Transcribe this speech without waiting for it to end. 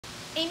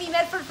Amy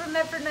Medford from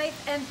Medford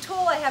Knife and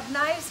Tool. I have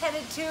knives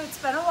headed to, it's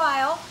been a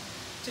while,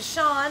 to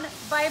Sean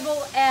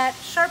Bible at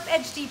Sharp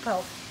Edge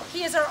Depot.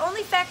 He is our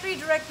only factory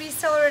direct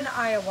reseller in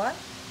Iowa,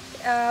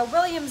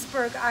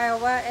 Williamsburg,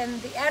 Iowa,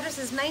 and the address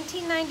is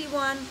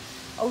 1991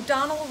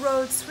 O'Donnell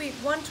Road, Suite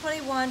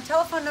 121.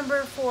 Telephone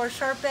number for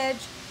Sharp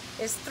Edge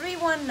is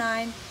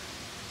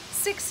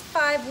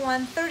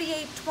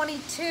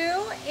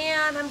 319-651-3822,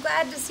 and I'm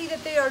glad to see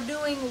that they are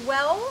doing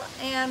well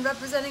and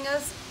representing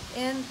us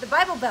in the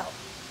Bible Belt.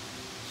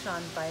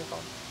 Sean Bible.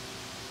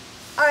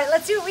 All right,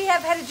 let's see what we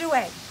have headed your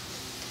way.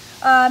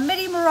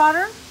 Midi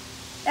Marauder,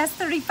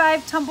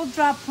 S35 tumbled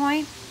drop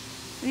point.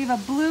 We have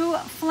a blue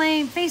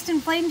flame, faced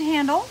and flamed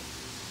handle,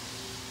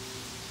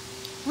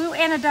 blue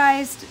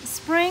anodized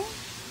spring,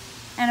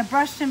 and a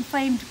brushed and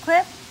flamed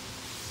clip.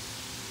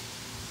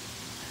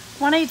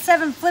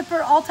 187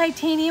 flipper, all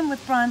titanium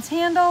with bronze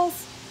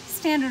handles,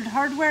 standard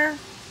hardware.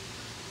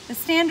 The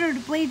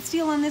standard blade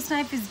steel on this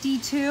knife is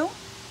D2.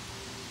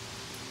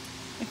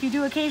 If you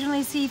do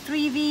occasionally see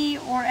 3V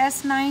or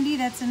S90,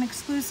 that's an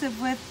exclusive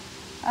with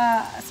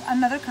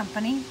another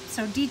company.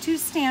 So D2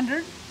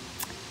 standard.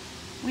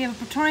 We have a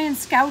Praetorian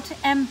Scout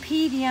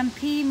MP. The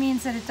MP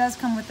means that it does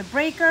come with the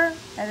breaker.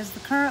 That is the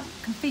current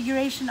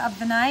configuration of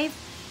the knife.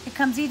 It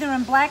comes either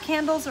in black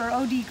handles or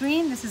OD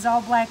green. This is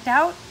all blacked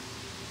out.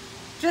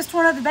 Just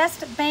one of the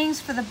best bangs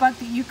for the buck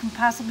that you can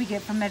possibly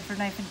get from Medford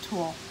Knife and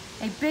Tool.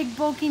 A big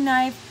bulky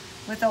knife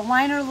with a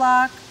liner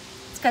lock.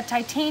 It's got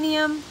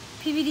titanium,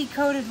 PVD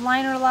coated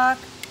liner lock,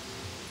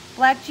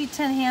 black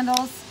G10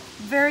 handles,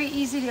 very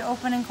easy to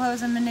open and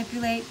close and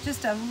manipulate.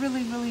 Just a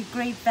really, really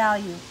great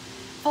value.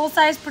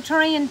 Full-size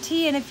Praetorian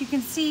T, and if you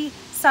can see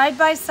side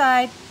by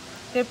side,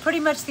 they're pretty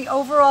much the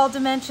overall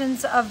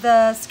dimensions of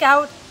the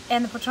Scout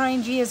and the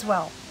Praetorian G as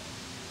well.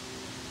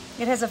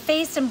 It has a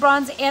faced and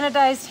bronze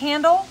anodized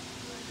handle,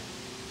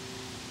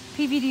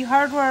 PVD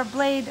hardware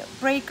blade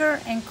breaker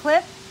and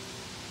clip,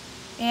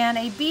 and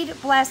a bead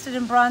blasted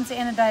in bronze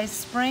anodized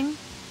spring.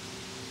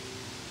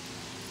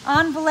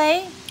 On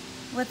Belay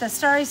with a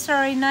Starry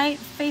Starry Night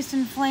faced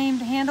and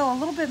flamed handle, a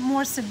little bit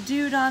more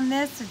subdued on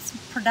this. It's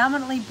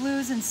predominantly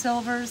blues and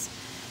silvers.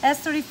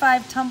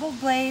 S35 tumbled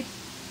blade,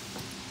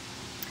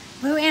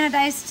 blue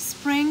anodized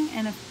spring,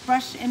 and a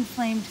brushed and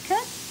flamed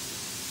cut.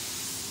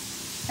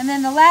 And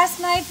then the last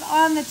knife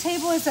on the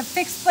table is a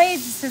fixed blade.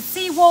 It's a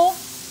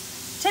Seawolf.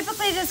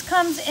 Typically this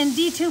comes in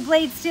D2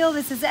 blade steel.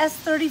 This is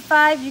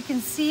S35. You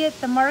can see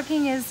it. The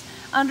marking is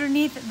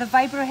underneath the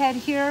Vyper head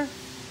here.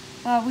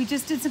 We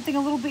just did something a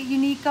little bit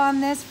unique on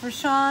this for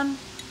Sean.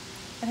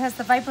 It has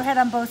the Vyper head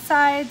on both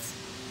sides,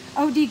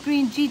 OD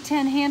green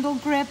G10 handle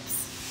grips,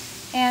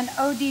 and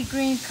OD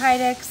green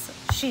Kydex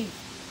sheath.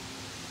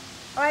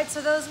 All right,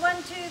 so those 1,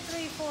 2,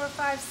 3, 4,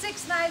 5,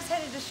 6 knives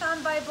headed to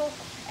Sean Bible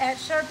at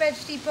Sharp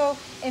Edge Depot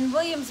in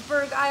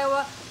Williamsburg,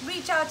 Iowa.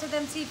 Reach out to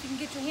them, see if you can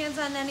get your hands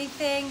on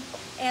anything,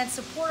 and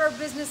support our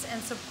business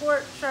and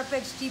support Sharp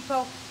Edge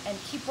Depot, and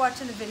keep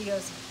watching the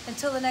videos.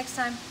 Until the next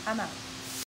time, I'm out.